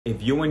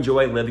If you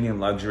enjoy living in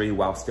luxury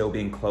while still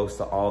being close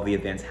to all the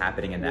events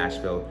happening in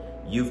Nashville,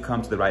 you've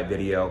come to the right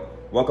video.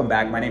 Welcome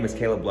back. My name is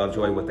Caleb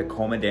Lovejoy with the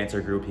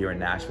COLEMANDANCER Group here in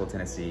Nashville,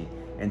 Tennessee.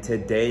 And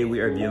today we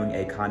are viewing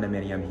a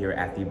condominium here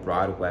at the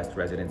Broadwest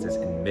residences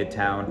in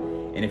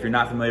Midtown. And if you're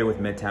not familiar with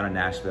Midtown in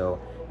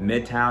Nashville,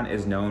 Midtown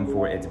is known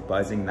for its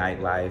buzzing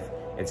nightlife,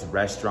 its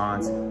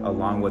restaurants,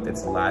 along with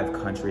its live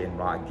country and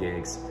rock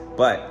gigs.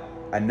 But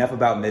enough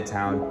about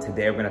Midtown.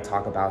 Today we're going to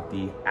talk about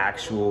the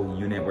actual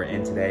unit we're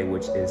in today,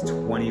 which is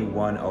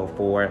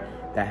 2104,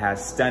 that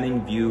has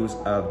stunning views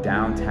of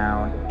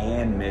downtown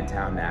and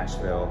Midtown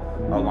Nashville,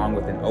 along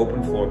with an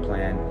open floor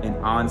plan, an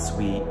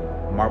ensuite,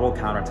 marble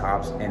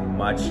countertops, and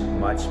much,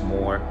 much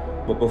more.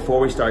 But before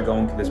we start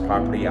going through this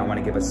property, I want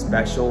to give a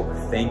special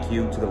thank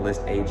you to the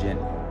list agent,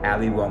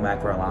 Ali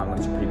Womack, for allowing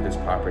us to preview this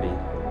property.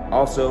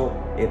 Also,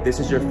 if this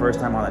is your first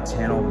time on the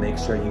channel, make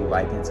sure you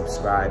like and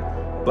subscribe.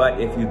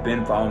 But if you've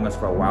been following us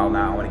for a while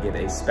now, I want to give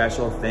a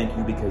special thank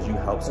you because you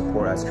help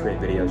support us create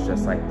videos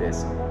just like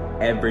this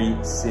every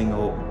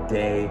single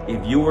day.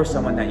 If you or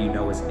someone that you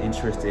know is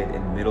interested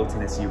in Middle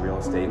Tennessee real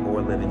estate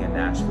or living in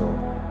Nashville,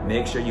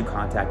 make sure you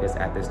contact us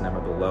at this number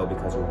below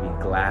because we'll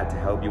be glad to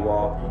help you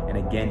all. And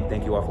again,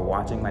 thank you all for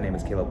watching. My name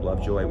is Caleb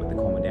Lovejoy with the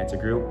COLEMANDANCER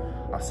Group.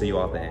 I'll see you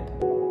all at the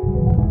end.